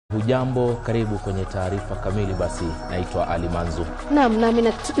Hujambo, karibu kwenye taarifa kamili. Basi naitwa Ali Manzu. Naam, nami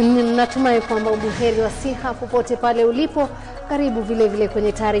natumai kwamba ubuheri wa siha popote pale ulipo. Karibu vile vile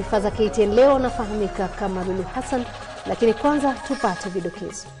kwenye taarifa za KTN Leo. Nafahamika kama Lulu Hassan, lakini kwanza tupate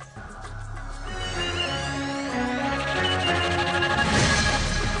vidokezo.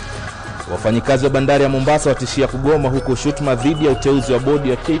 Wafanyikazi wa bandari ya Mombasa watishia kugoma huku shutuma dhidi ya uteuzi wa bodi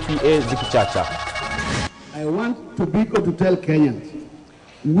ya KPA zikichacha. I want Tobiko to tell Kenyans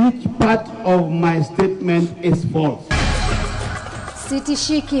which part of my statement is false.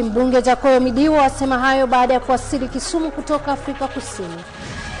 Sitishiki, mbunge Jakoyo Midiwo asema hayo baada ya kuwasili Kisumu kutoka Afrika Kusini.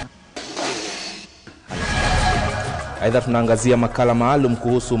 Aidha tunaangazia makala maalum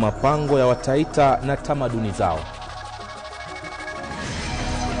kuhusu mapango ya Wataita na tamaduni zao.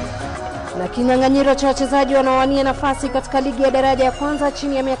 Na kinyang'anyiro cha wachezaji wanaowania nafasi katika ligi ya daraja ya kwanza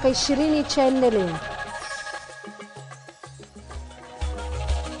chini ya miaka 20 chaendelea.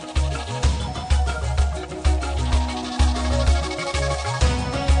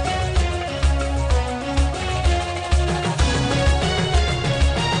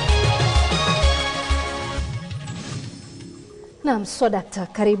 Naam, Swadakta,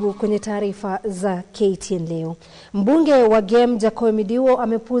 karibu kwenye taarifa za KTN Leo. Mbunge wa Gem Jakoyo Midiwo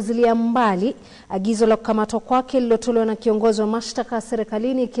amepuuzilia mbali agizo la kukamatwa kwake lilotolewa na kiongozi wa mashtaka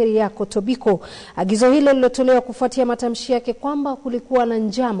serikalini Keriako Tobiko. Agizo hilo lilotolewa kufuatia matamshi yake kwamba kulikuwa na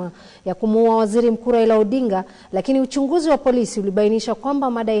njama ya kumuua Waziri Mkuu Raila Odinga, lakini uchunguzi wa polisi ulibainisha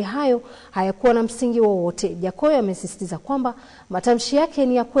kwamba madai hayo hayakuwa na msingi wowote. Jakoyo amesisitiza kwamba matamshi yake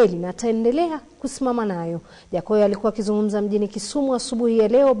ni ya kweli na ataendelea kusimama nayo. Jakoyo alikuwa akizungumza mjini Kisumu asubuhi ya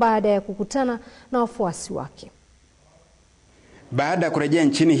leo baada ya kukutana na wafuasi wake. Baada ya kurejea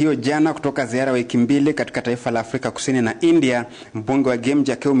nchini hiyo jana kutoka ziara wiki mbili katika taifa la Afrika Kusini na India, mbunge wa Gem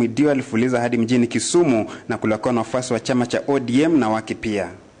Jakoyo Midiwo alifuliza hadi mjini Kisumu na kulikuwa na wafuasi wa chama cha ODM na wake pia.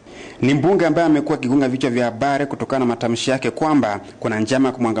 Ni mbunge ambaye amekuwa kigunga vichwa vya habari kutokana na matamshi yake kwamba kuna njama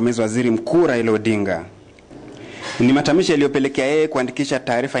ya kumwangamiza Waziri Mkuu Raila Odinga. Ni matamshi yaliyopelekea yeye kuandikisha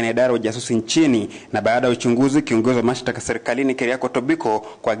taarifa na idara ya ujasusi nchini, na baada ya uchunguzi kiongozi wa mashtaka serikalini Keriako Tobiko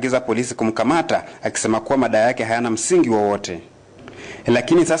kuagiza polisi kumkamata akisema kuwa madai yake hayana msingi wowote.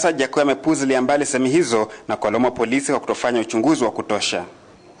 Lakini sasa Jakoyo amepuuzilia mbali semi hizo na kuwalaumu polisi kwa kutofanya uchunguzi wa kutosha.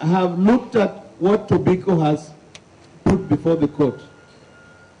 I have looked at what Tobiko has put before the court.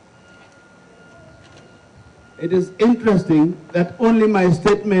 It is interesting that only my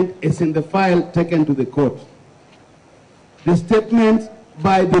statement is in the file taken to the court. The statements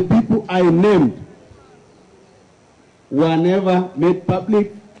by the people I named were never made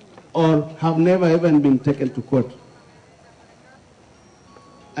public or have never even been taken to court.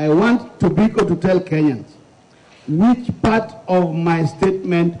 I want Tobiko to tell Kenyans which part of my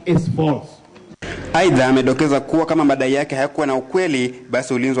statement is false. Aidha amedokeza kuwa kama madai yake hayakuwa na ukweli,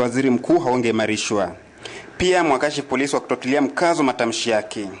 basi ulinzi wa waziri mkuu haungeimarishwa. Pia mwakashi polisi wa kutotilia mkazo matamshi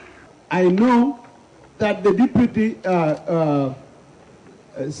yake. I know that the deputy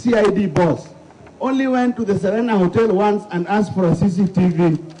CID boss only went to the Serena Hotel once and asked for a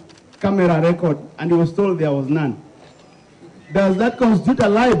CCTV camera record, and he was told there was none. Does that constitute a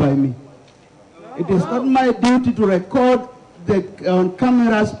lie by me? It is not my duty to record the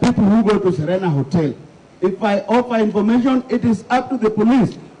cameras people who go to Serena Hotel. If I offer information, it is up to the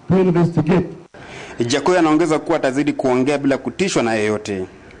police to investigate. Jakoyo anaongeza kuwa atazidi kuongea bila kutishwa na yeyote.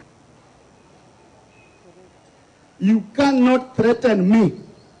 You cannot threaten me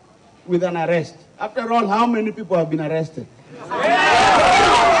with an arrest. After all, how many people have been arrested?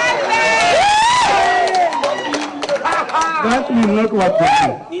 That will not work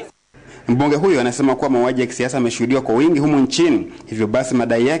for me. Mbunge huyo anasema kuwa mauaji ya kisiasa yameshuhudiwa kwa wingi humu nchini, hivyo basi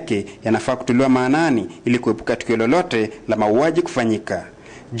madai yake yanafaa kutuliwa maanani ili kuepuka tukio lolote la mauaji kufanyika.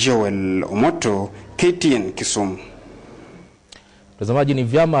 Joel Omoto, KTN Kisumu. Mtazamaji, ni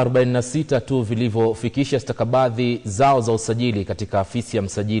vyama 46 tu vilivyofikisha stakabadhi zao za usajili katika afisi ya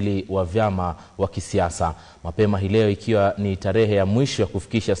msajili wa vyama wa kisiasa. Mapema hii leo, ikiwa ni tarehe ya mwisho ya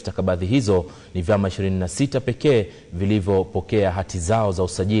kufikisha stakabadhi hizo, ni vyama 26 pekee vilivyopokea hati zao za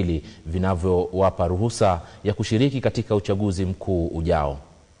usajili vinavyowapa ruhusa ya kushiriki katika uchaguzi mkuu ujao.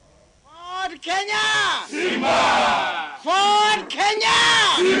 Ford Kenya! Simba! Ford Kenya!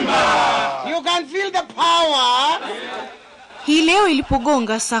 Simba! You can feel the power! Hii leo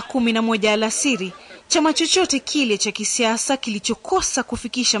ilipogonga saa 11 alasiri, chama chochote kile cha kisiasa kilichokosa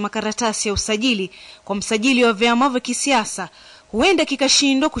kufikisha makaratasi ya usajili kwa msajili wa vyama vya kisiasa huenda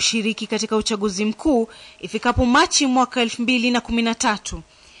kikashindwa kushiriki katika uchaguzi mkuu ifikapo Machi mwaka 2013.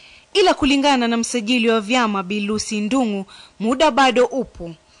 Ila kulingana na msajili wa vyama Bilusi Ndungu, muda bado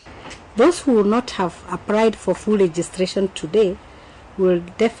upo. Those who will not have applied for full registration today will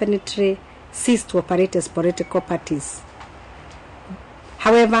definitely cease to operate as political parties.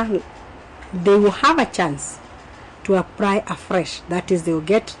 However, they will have a chance to apply afresh. That is, they will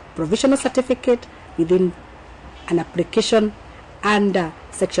get provisional certificate within an application under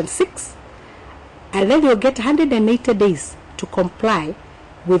Section 6, and then they will get 180 days to comply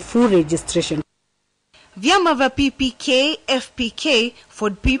with full registration. Vyama vya PPK, FPK,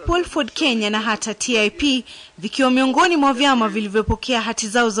 Ford People, Ford Kenya na hata TIP vikiwa miongoni mwa vyama vilivyopokea hati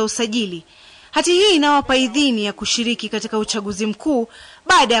zao za usajili. Hati hii inawapa idhini ya kushiriki katika uchaguzi mkuu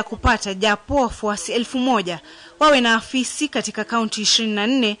baada ya kupata japo wafuasi 1,000, wawe na afisi katika kaunti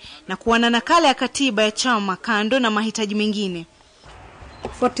 24 na kuwa na nakala ya katiba ya chama kando na mahitaji mengine.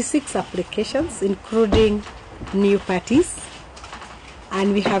 46 applications including new parties,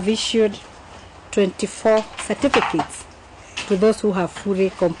 and we have issued 24 certificates to those who have fully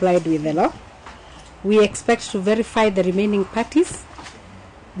complied with the law. We expect to verify the remaining parties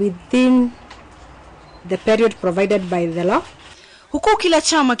within the period provided by the law. Huku kila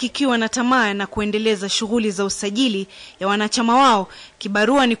chama kikiwa na tamaa na kuendeleza shughuli za usajili ya wanachama wao,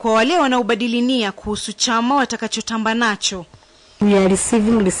 kibarua ni kwa wale wanaobadili nia kuhusu chama watakachotamba nacho. We are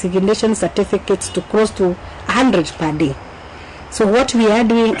receiving resignation certificates to close to 100 per day. So what we are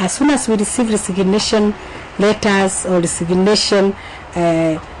doing, as soon as we receive resignation letters or resignation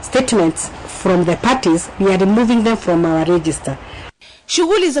statements from the parties, we are removing them from our register.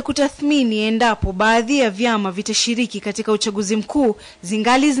 Shughuli za kutathmini endapo baadhi ya vyama vitashiriki katika uchaguzi mkuu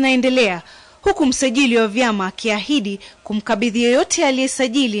zingali zinaendelea, huku msajili wa vyama akiahidi kumkabidhi yoyote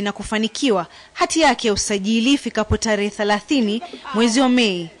aliyesajili na kufanikiwa hati yake ya usajili ifikapo tarehe 30 mwezi wa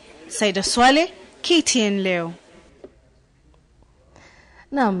Mei. Saida Swale, KTN Leo.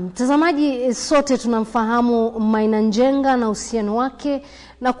 Naam, mtazamaji, sote tunamfahamu Maina Njenga na uhusiano wake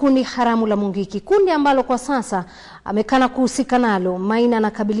na kundi haramu la Mungiki, kundi ambalo kwa sasa amekana kuhusika nalo. Maina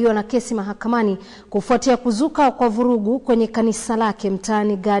anakabiliwa na kesi mahakamani kufuatia kuzuka kwa vurugu kwenye kanisa lake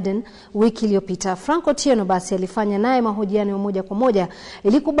mtaani Garden wiki iliyopita. Franco Tieno basi alifanya naye mahojiano moja kwa moja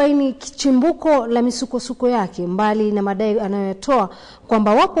ili kubaini chimbuko la misukosuko yake, mbali na madai anayotoa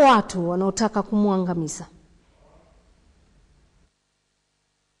kwamba wapo watu wanaotaka kumuangamiza.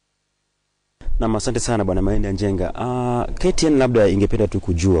 Na asante sana bwana Maina Njenga. KTN labda ingependa tu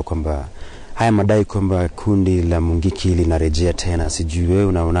kujua kwamba haya madai kwamba kundi la Mungiki linarejea tena, sijui wewe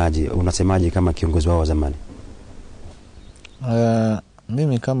unaonaje, unasemaje kama kiongozi wao wa zamani?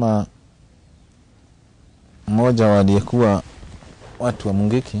 Mimi kama mmoja waliyekuwa watu wa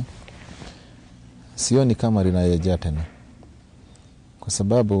Mungiki, sioni kama linarejea tena, kwa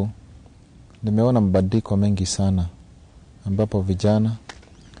sababu nimeona mabadiliko mengi sana ambapo vijana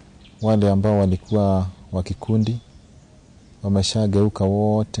wale ambao walikuwa wa kikundi wameshageuka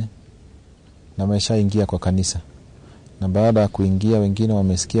wote na wameshaingia kwa kanisa, na baada ya kuingia wengine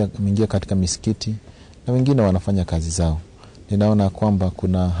wameingia katika misikiti na wengine wanafanya kazi zao. Ninaona kwamba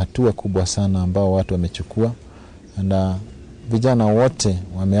kuna hatua kubwa sana ambao watu wamechukua, na vijana wote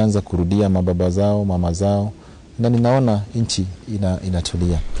wameanza kurudia mababa zao, mama zao, na ninaona nchi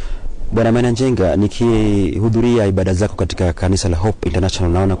inatulia. Bwana Maina Njenga, nikihudhuria ibada zako katika kanisa la Hope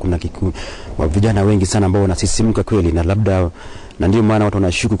International, naona kuna vijana wengi sana ambao wanasisimka kweli, na labda na ndio maana watu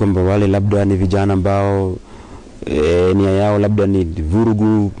wanashuku kwamba wale labda ni vijana ambao nia yao labda ni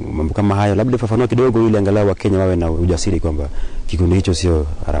vurugu, mambo kama hayo. Labda fafanua kidogo ili angalau wa Kenya wawe na ujasiri kwamba kikundi hicho sio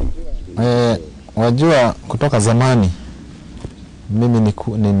haramu. Wajua, kutoka zamani mimi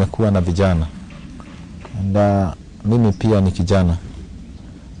nimekuwa na vijana, na mimi pia ni kijana,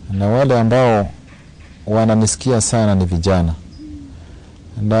 na wale ambao wananisikia sana ni vijana,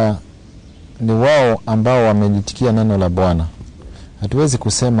 na ni wao ambao wamelitikia neno la Bwana. Hatuwezi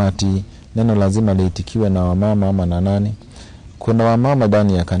kusema ati neno lazima liitikiwe na wamama ama na nani. Kuna wamama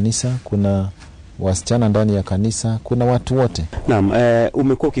ndani ya kanisa, kuna wasichana ndani ya kanisa, kuna watu wote. Naam,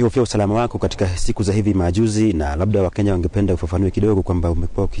 umekuwa ukihofia usalama wako katika siku za hivi majuzi, na labda Wakenya wangependa ufafanue kidogo kwamba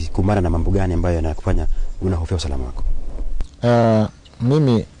umekuwa ukikumbana na mambo gani ambayo yanakufanya unahofia usalama wako?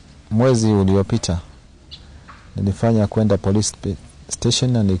 Mimi mwezi uliopita nilifanya kwenda police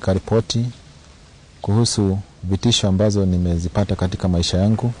station na nikaripoti kuhusu vitisho ambazo nimezipata katika maisha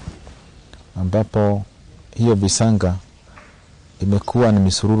yangu, ambapo hiyo visanga imekuwa ni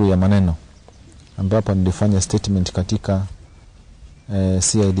misururu ya maneno, ambapo nilifanya statement katika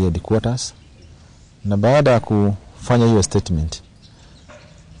CID headquarters. Na baada ya kufanya hiyo statement,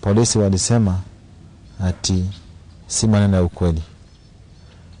 polisi walisema ati si maneno ya ukweli.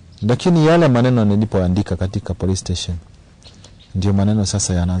 Lakini yale maneno nilipoandika katika police station ndio maneno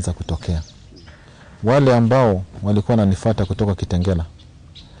sasa yanaanza kutokea. Wale ambao walikuwa wananifuata kutoka Kitengela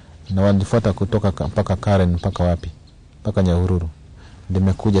na walifuata kutoka mpaka Karen mpaka wapi, mpaka Nyahururu,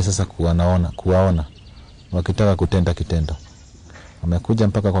 nimekuja sasa kuwaona wakitaka kutenda kitendo. Wamekuja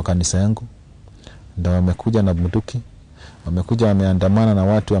mpaka kwa kanisa yangu, ndio wamekuja na bunduki, wamekuja wameandamana na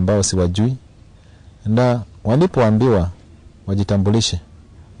watu ambao siwajui. Ndio walipoambiwa wajitambulishe,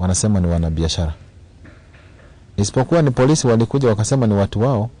 wanasema ni wanabiashara. Isipokuwa ni polisi walikuja wakasema ni watu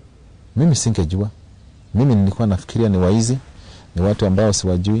wao, mimi singejua. Mimi nilikuwa nafikiria ni waizi, ni watu ambao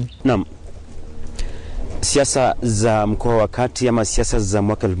siwajui. Naam. Siasa za mkoa wa Kati ama siasa za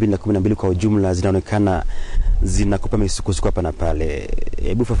mwaka 2012 kwa ujumla zinaonekana zinakupa misukosuko hapa na pale.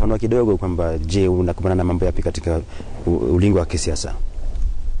 Hebu fafanua kidogo kwamba je, unakumbana na mambo yapi katika ulingo wa kisiasa?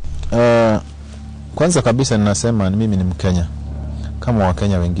 Kwanza kabisa ninasema mimi ni Mkenya kama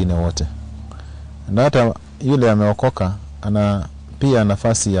Wakenya wengine wote. Na hata yule ameokoka ana pia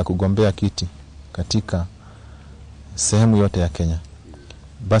nafasi ya kugombea kiti katika sehemu yote ya Kenya.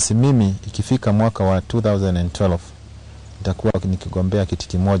 Basi mimi ikifika mwaka wa 2012 nitakuwa nikigombea kiti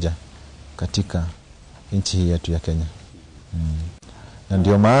kimoja katika nchi hii yetu ya Kenya. Na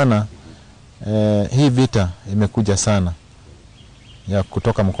ndio maana hii vita imekuja sana ya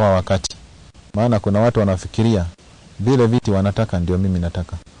kutoka mkoa wa Kati. Maana kuna watu wanafikiria vile viti wanataka ndio mimi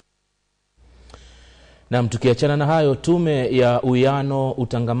nataka. Na tukiachana na hayo, tume ya uwiano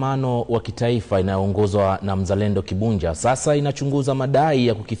utangamano wa kitaifa inayoongozwa na Mzalendo Kibunja sasa inachunguza madai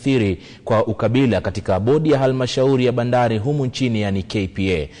ya kukithiri kwa ukabila katika bodi ya halmashauri ya bandari humu nchini, yani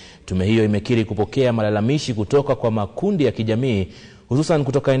KPA. Tume hiyo imekiri kupokea malalamishi kutoka kwa makundi ya kijamii hususan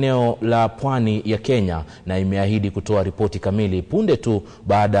kutoka eneo la pwani ya Kenya, na imeahidi kutoa ripoti kamili punde tu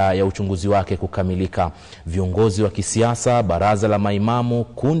baada ya uchunguzi wake kukamilika. Viongozi wa kisiasa, baraza la maimamu,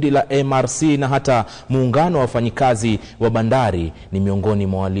 kundi la MRC na hata muungano wa wafanyikazi wa bandari ni miongoni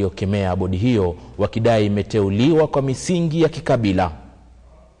mwa waliokemea bodi hiyo, wakidai imeteuliwa kwa misingi ya kikabila.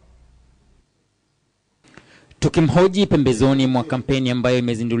 Tukimhoji pembezoni mwa kampeni ambayo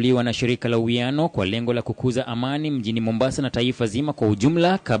imezinduliwa na shirika la uwiano kwa lengo la kukuza amani mjini Mombasa na taifa zima kwa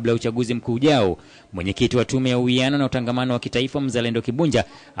ujumla kabla uchaguzi mkuu ujao, mwenyekiti wa tume ya uwiano na utangamano wa kitaifa Mzalendo Kibunja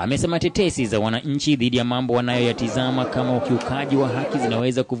amesema tetesi za wananchi dhidi ya mambo wanayoyatizama kama ukiukaji wa haki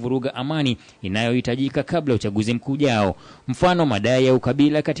zinaweza kuvuruga amani inayohitajika kabla uchaguzi mkuu ujao. Mfano madai ya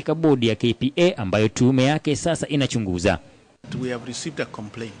ukabila katika bodi ya KPA ambayo tume yake sasa inachunguza. We have received a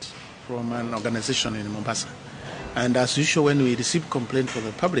complaint from an organization in Mombasa. And as usual, when we receive complaint from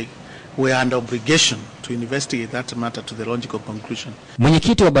the public, we are under obligation to investigate that matter to the logical conclusion.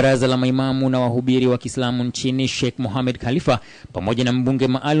 Mwenyekiti wa baraza la maimamu na wahubiri wa Kiislamu nchini Sheikh Mohamed Khalifa pamoja na mbunge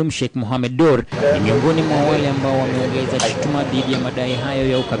maalum Sheikh Mohamed Dor ni miongoni mwa wale ambao wameongeza shutuma dhidi ya madai hayo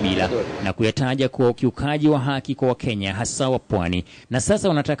ya ukabila na kuyataja kuwa ukiukaji wa haki kwa Wakenya hasa wa pwani. Na sasa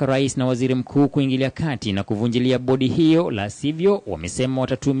wanataka rais na waziri mkuu kuingilia kati na kuvunjilia bodi hiyo, la sivyo wamesema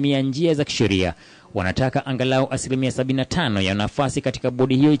watatumia njia za kisheria. Wanataka angalau 75% ya nafasi katika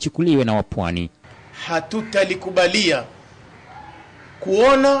bodi hiyo ichukuliwe na wapwani. Hatutalikubalia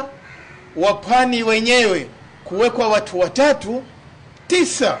kuona wapwani wenyewe kuwekwa watu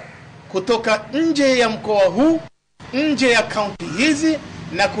 9 kutoka nje ya mkoa huu, nje ya kaunti hizi,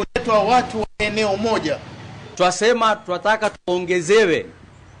 na kuletwa watu wa eneo moja. Twasema tunataka tuongezewe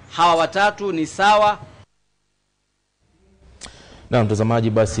hawa 3 ni sawa. Na mtazamaji,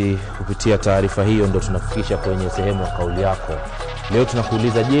 basi kupitia taarifa hiyo ndio tunafikisha kwenye sehemu ya kauli yako. Leo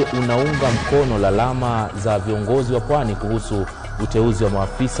tunakuuliza, je, unaunga mkono lalama za viongozi wa pwani kuhusu uteuzi wa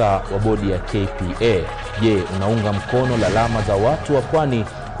maafisa wa bodi ya KPA? Je, unaunga mkono lalama za watu wa pwani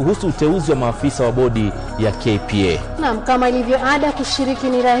kuhusu uteuzi wa maafisa wa bodi ya KPA? Naam, kama ilivyo ada, kushiriki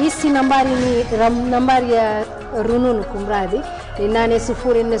ni rahisi. Nambari ya rununu kumradhi ni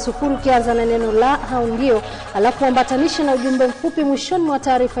 8040, kianza na neno la au ndio, alafu ambatanisha na ujumbe mfupi. Mwishoni mwa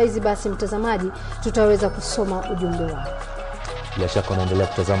taarifa hizi basi mtazamaji tutaweza kusoma ujumbe wako. Bila shaka unaendelea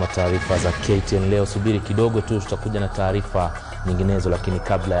kutazama taarifa za KTN Leo. Subiri kidogo tu, tutakuja na taarifa nyinginezo, lakini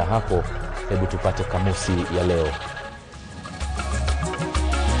kabla ya hapo hebu tupate kamusi ya leo.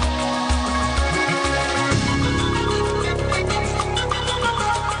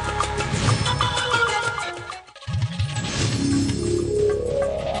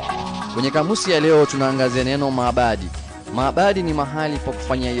 Kwenye kamusi ya leo tunaangazia neno maabadi. Maabadi ni mahali pa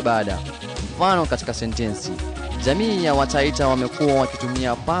kufanya ibada. Mfano katika sentensi, jamii ya Wataita wamekuwa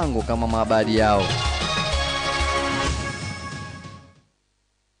wakitumia pango kama maabadi yao.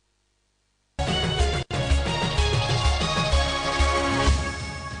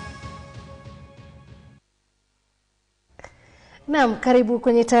 Na Naam, karibu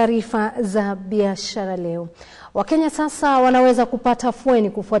kwenye taarifa za biashara leo. Wakenya sasa wanaweza kupata afueni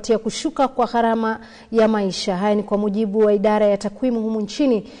kufuatia kushuka kwa gharama ya maisha. Haya ni kwa mujibu wa idara ya takwimu humu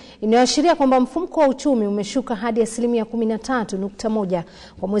nchini, inayoashiria kwamba mfumuko wa uchumi umeshuka hadi 13.1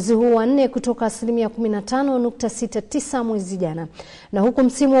 kwa mwezi huu wa 4 kutoka 15.69 mwezi jana. Na huku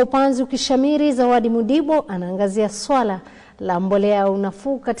msimu wa upanzi ukishamiri, Zawadi Mudibo anaangazia swala la mbolea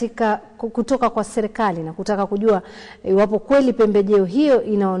unafuu kutoka kwa serikali na kutaka kujua iwapo kweli pembejeo hiyo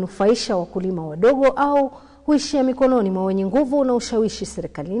inawanufaisha wakulima wadogo au huishia mikononi mwa wenye nguvu na ushawishi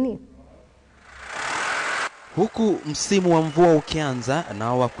serikalini. Huku msimu wa mvua ukianza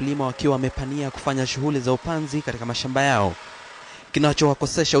na wakulima wakiwa wamepania kufanya shughuli za upanzi katika mashamba yao,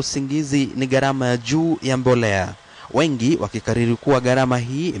 kinachowakosesha usingizi ni gharama ya juu ya mbolea. Wengi wakikariri kuwa gharama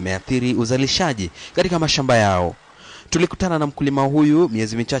hii imeathiri uzalishaji katika mashamba yao. Tulikutana na mkulima huyu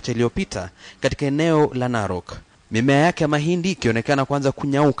miezi michache iliyopita katika eneo la Narok. Mimea yake ya mahindi ikionekana kuanza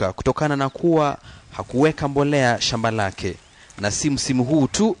kunyauka kutokana na kuwa hakuweka mbolea shamba lake. Na si msimu huu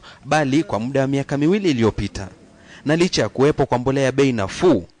tu, bali kwa muda wa miaka 2 iliyopita. Na licha ya kuwepo kwa mbolea ya bei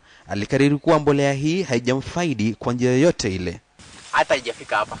nafuu, alikariri kuwa mbolea hii haijamfaidi kwa njia yoyote ile. Hata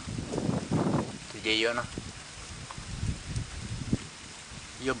haijafika hapa. Tujaiona.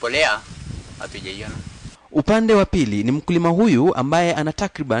 Hiyo mbolea hatujaiona. Upande wa pili ni mkulima huyu ambaye ana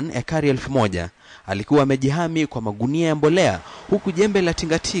takriban ekari 1000. Alikuwa amejihami kwa magunia ya mbolea, huku jembe la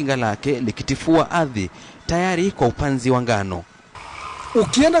tingatinga lake likitifua ardhi tayari kwa upanzi wa ngano.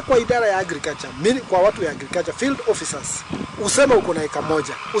 Ukienda kwa idara ya agriculture, kwa watu ya agriculture field officers, useme uko na eka 1,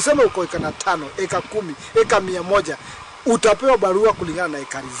 useme uko eka 5, eka 10, eka 100, utapewa barua kulingana na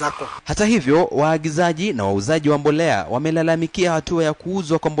ekari zako. Hata hivyo, waagizaji na wauzaji wa mbolea wamelalamikia hatua ya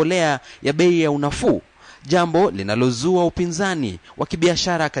kuuzwa kwa mbolea ya bei ya unafuu, jambo linalozua upinzani wa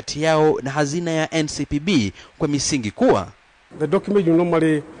kibiashara kati yao na hazina ya NCPB kwa misingi kuwa the document you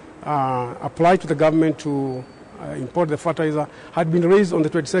normally apply to the government to import the fertilizer had been raised on the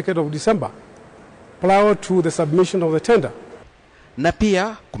 22nd of December prior to the submission of the tender. Na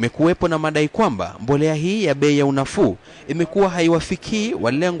pia kumekuwepo na madai kwamba mbolea hii ya bei ya unafuu imekuwa haiwafikii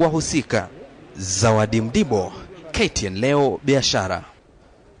walengwa husika. Zawadi Mudibo, KTN Leo biashara.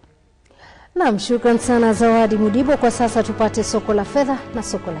 Naam, shukran sana Zawadi Mudibo. Kwa sasa tupate soko la fedha na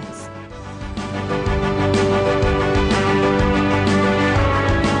soko la hisa.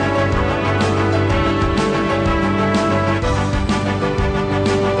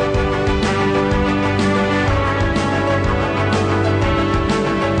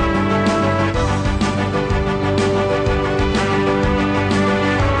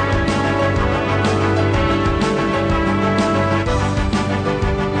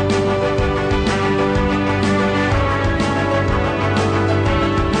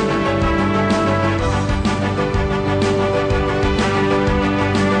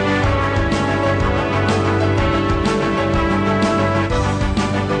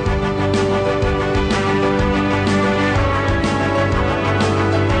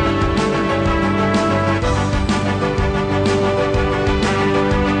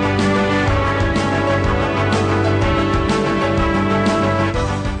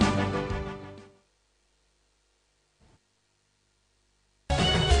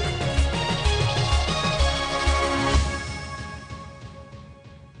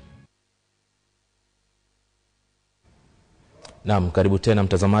 Naam, karibu tena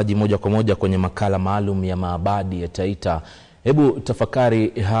mtazamaji, moja kwa moja kwenye makala maalum ya maabadi ya Taita. Hebu tafakari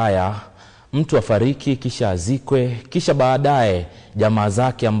haya: mtu afariki kisha azikwe, kisha baadaye jamaa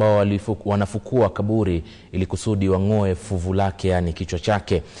zake ambao wanafukua kaburi ili kusudi wang'oe fuvu lake, yani kichwa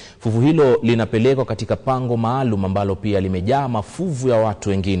chake. Fuvu hilo linapelekwa katika pango maalum ambalo pia limejaa mafuvu ya watu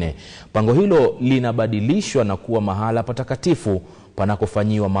wengine. Pango hilo linabadilishwa na kuwa mahala patakatifu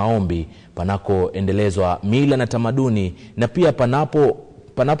panakofanyiwa maombi, panakoendelezwa mila na tamaduni, na pia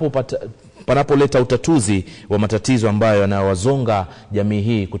panapoleta utatuzi wa matatizo ambayo yanawazonga jamii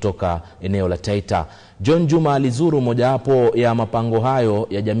hii kutoka eneo la Taita. John Juma alizuru mojawapo ya mapango hayo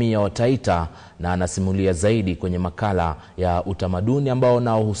ya jamii ya Wataita na anasimulia zaidi kwenye makala ya utamaduni ambao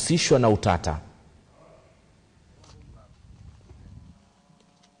unaohusishwa na utata.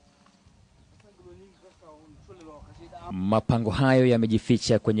 Mapango hayo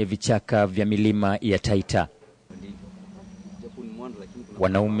yamejificha kwenye vichaka vya milima ya Taita.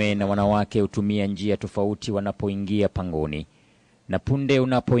 Wanaume na wanawake hutumia njia tofauti wanapoingia pangoni. Na punde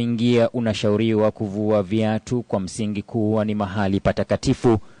unapoingia unashauriwa kuvua viatu kwa msingi kuwa ni mahali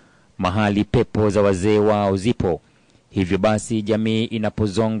patakatifu, mahali pepo za wazee wao zipo. Hivyo basi jamii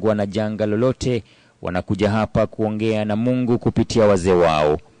inapozongwa na janga lolote, wanakuja hapa kuongea na Mungu kupitia wazee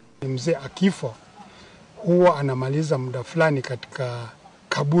wao. Mzee akifa huwa anamaliza muda fulani katika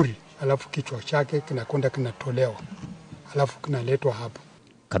kaburi, alafu kichwa chake kinakwenda kinatolewa, alafu kinaletwa hapa.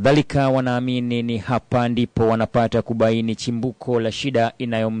 Kadhalika wanaamini ni hapa ndipo wanapata kubaini chimbuko la shida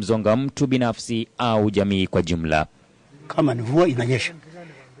inayomzonga mtu binafsi au jamii kwa jumla. Kama ni mvua inanyesha,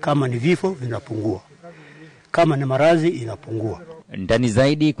 kama ni vifo vinapungua, kama ni maradhi inapungua. Ndani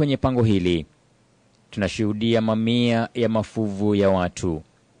zaidi kwenye pango hili tunashuhudia mamia ya mafuvu ya watu.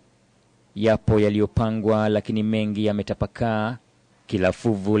 Yapo yaliyopangwa lakini mengi yametapakaa. Kila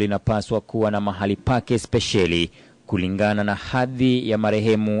fuvu linapaswa kuwa na mahali pake spesheli kulingana na hadhi ya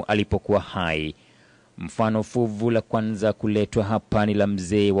marehemu alipokuwa hai. Mfano, fuvu la kwanza kuletwa hapa ni la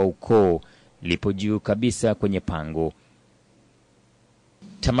mzee wa ukoo, lipo juu kabisa kwenye pango.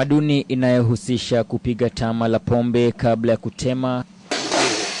 Tamaduni inayohusisha kupiga tama la pombe kabla ya kutema,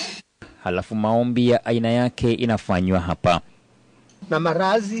 halafu maombi ya aina yake inafanywa hapa. Na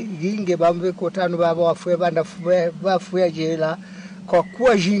marazi yinge bambe kotano baba wafue banda wafue jela kwa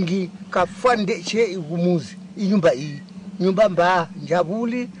kuwa jingi kafande che igumuzi inyumba hii nyumba mba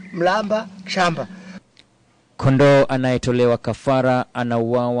njabuli mlamba shamba. Kondoo anayetolewa kafara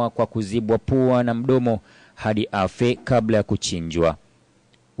anauawa kwa kuzibwa pua na mdomo hadi afe kabla ya kuchinjwa.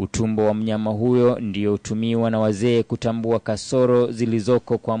 Utumbo wa mnyama huyo ndio hutumiwa na wazee kutambua kasoro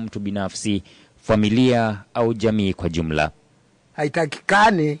zilizoko kwa mtu binafsi, familia au jamii kwa jumla.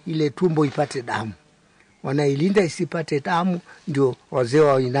 Haitakikane ile tumbo ipate damu. Wanailinda isipate damu, ndio wazee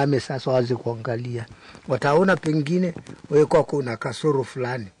wainame sasa waze kuangalia. Wataona pengine wewe kwako na kasoro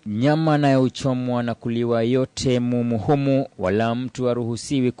fulani. Nyama inayochomwa na kuliwa yote mumuhumu, wala mtu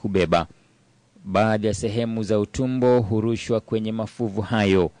haruhusiwi kubeba. Baadhi ya sehemu za utumbo hurushwa kwenye mafuvu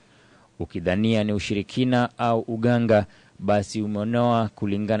hayo. Ukidhania ni ushirikina au uganga, basi umeonoa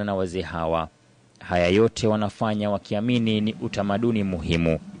kulingana na wazee hawa. Haya yote wanafanya wakiamini ni utamaduni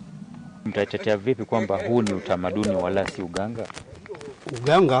muhimu. Mtatetea vipi kwamba huu ni utamaduni wala si uganga?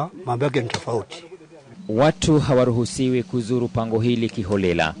 Uganga mambo yake ni tofauti. Watu hawaruhusiwi kuzuru pango hili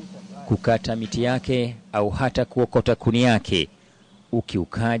kiholela, kukata miti yake au hata kuokota kuni yake.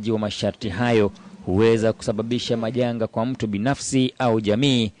 Ukiukaji wa masharti hayo huweza kusababisha majanga kwa mtu binafsi au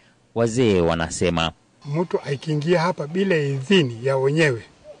jamii, wazee wanasema. Mtu akiingia hapa bila idhini ya wenyewe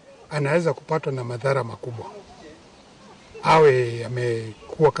anaweza kupatwa na madhara makubwa. Awe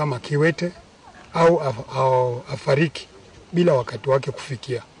amekuwa kama kiwete au afariki bila wakati wake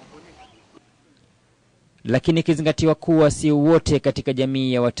kufikia. Lakini kizingatiwa kuwa si wote katika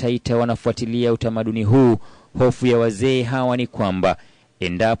jamii ya Wataita wanafuatilia utamaduni huu, hofu ya wazee hawa ni kwamba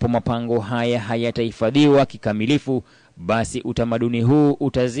endapo mapango haya hayatahifadhiwa kikamilifu, basi utamaduni huu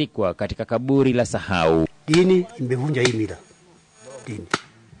utazikwa katika kaburi la sahau. Dini imevunja hii mila. Dini.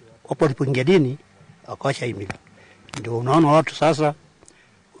 Wapo walipoingia dini, wakaacha hii mila. Ndio unaona watu sasa,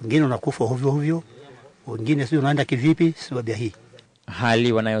 wengine wanakufa hovyo hovyo, wengine sio wanaenda kivipi sababu ya hii.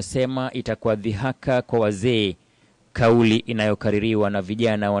 Hali wanayosema itakuwa dhihaka kwa wazee, kauli inayokaririwa na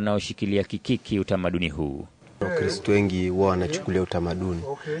vijana wanaoshikilia kikiki utamaduni huu. Wakristo wengi wao wanachukulia utamaduni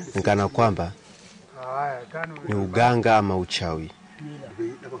nikana kwamba ni uganga ama uchawi.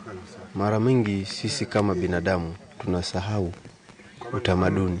 Mara mingi sisi kama binadamu tunasahau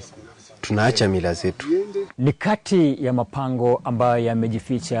utamaduni, tunaacha mila zetu. Ni kati ya mapango ambayo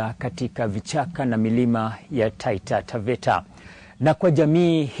yamejificha katika vichaka na milima ya Taita Taveta. Na kwa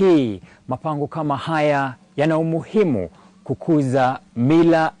jamii hii, mapango kama haya yana umuhimu kukuza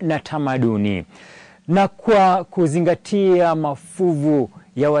mila na tamaduni. Na kwa kuzingatia mafuvu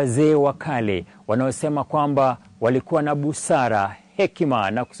ya wazee wa kale wanaosema kwamba walikuwa na busara,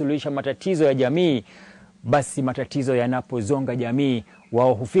 hekima na kusuluhisha matatizo ya jamii, basi matatizo yanapozonga jamii,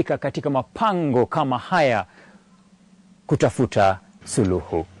 wao hufika katika mapango kama haya kutafuta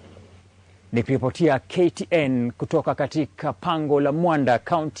suluhu. Nikiripotia KTN kutoka katika pango la Mwanda,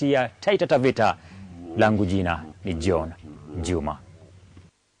 kaunti ya Taita Taveta, langu jina ni John Juma.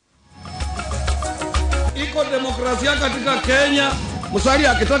 Iko demokrasia katika Kenya.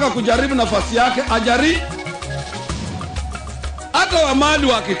 Musalia akitaka kujaribu nafasi yake ajari, hata Wamali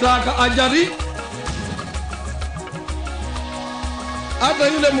wakitaka ajari, hata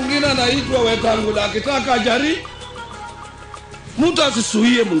yule mwingine anaitwa Wetangula akitaka ajari. Mtu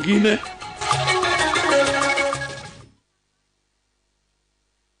asisuie mwingine.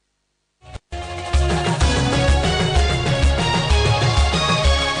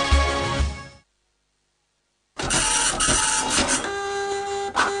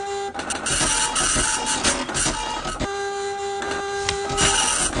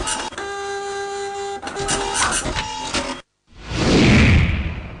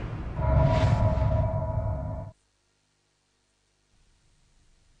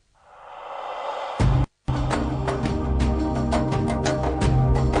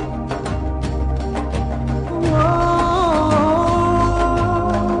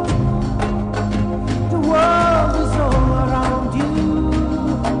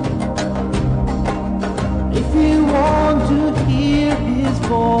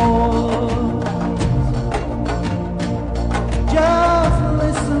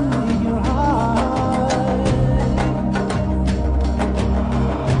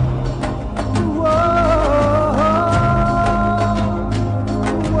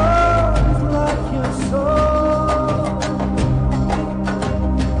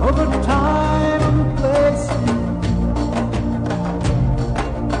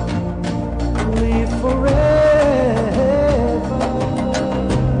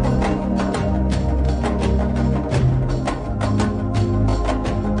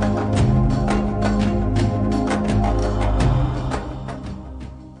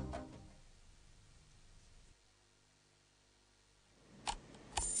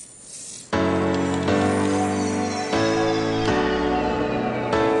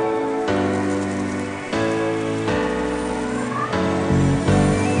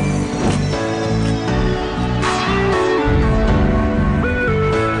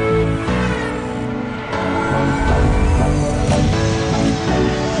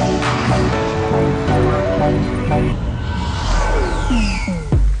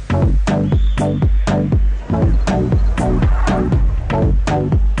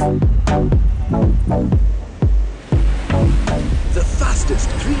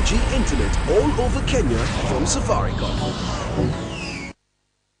 over Kenya from Safaricom.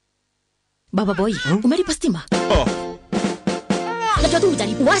 Baba boy, umelipa stima? Najua tu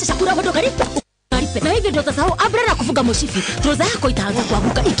ujaribu washa chakula bado karibu. Na hivyo ndio utasahau Abrara kufuga moshifi. Troza yako itaanza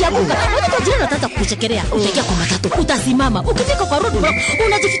kuanguka. Ikianguka, watu jirani wataanza kukuchekelea. Utaingia kwa matatu, utasimama. Ukifika kwa road block,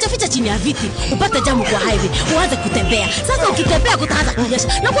 unajificha chini ya viti. Upate jamu kwa highway, uanze kutembea. Sasa ukitembea kutaanza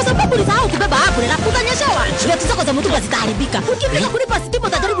kunyesha. Na kwa sababu ulisahau kubeba Abrara, utanyeshewa. Viatu zako za mtumba zitaharibika. Ukifika kulipa stima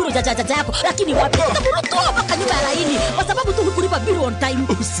utajaribu jajaja yako, lakini wapi? Utaburutoa mpaka nyuma ya laini kwa sababu tu hukulipa bill on time.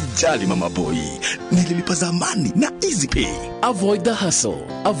 Usijali mama boy. Nililipa zamani na EasyPay. Avoid the hustle.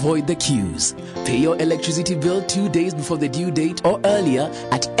 Avoid the queues. Pay your electricity bill 2 days before the due date or earlier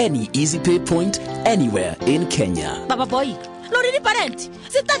at any EasyPay point anywhere in Kenya. Baba boy, lori ni parent.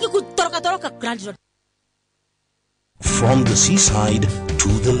 Sitaki kutoroka Grand Road. From the seaside to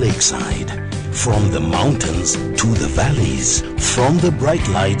the lakeside, from the mountains to the valleys, from the bright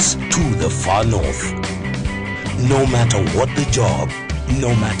lights to the far north. No matter what the job,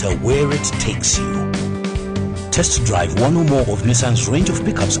 no matter where it takes you. Test drive one or more of Nissan's range of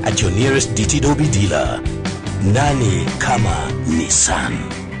pickups at your nearest DT Dobi dealer. Nani kama Nissan.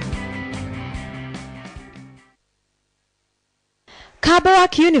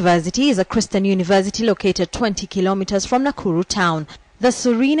 Kabarak University is a Christian university located 20 kilometers from Nakuru town. The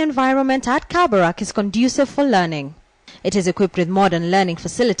serene environment at Kabarak is conducive for learning. It is equipped with modern learning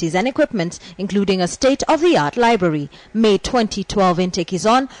facilities and equipment, including a state-of-the-art library. May 2012 intake is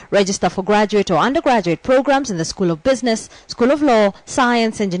on. Register for graduate or undergraduate programs in the School of Business, School of Law,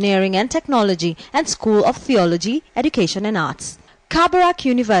 Science, Engineering and Technology, and School of Theology, Education and Arts. Kabarak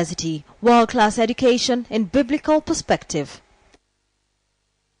University, world-class education in biblical perspective.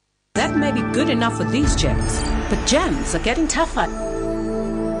 That may be good enough for these gems, but gems are getting tougher.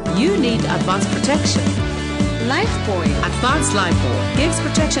 You need advanced protection. Lifebuoy Advanced Lifebuoy gives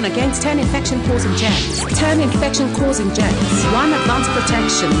protection against 10 infection-causing germs. 10 infection-causing germs. 1 advanced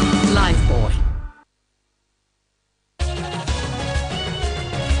protection. Lifebuoy.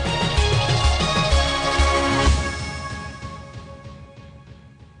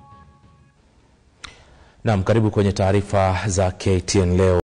 Naam, karibu kwenye taarifa za KTN Leo.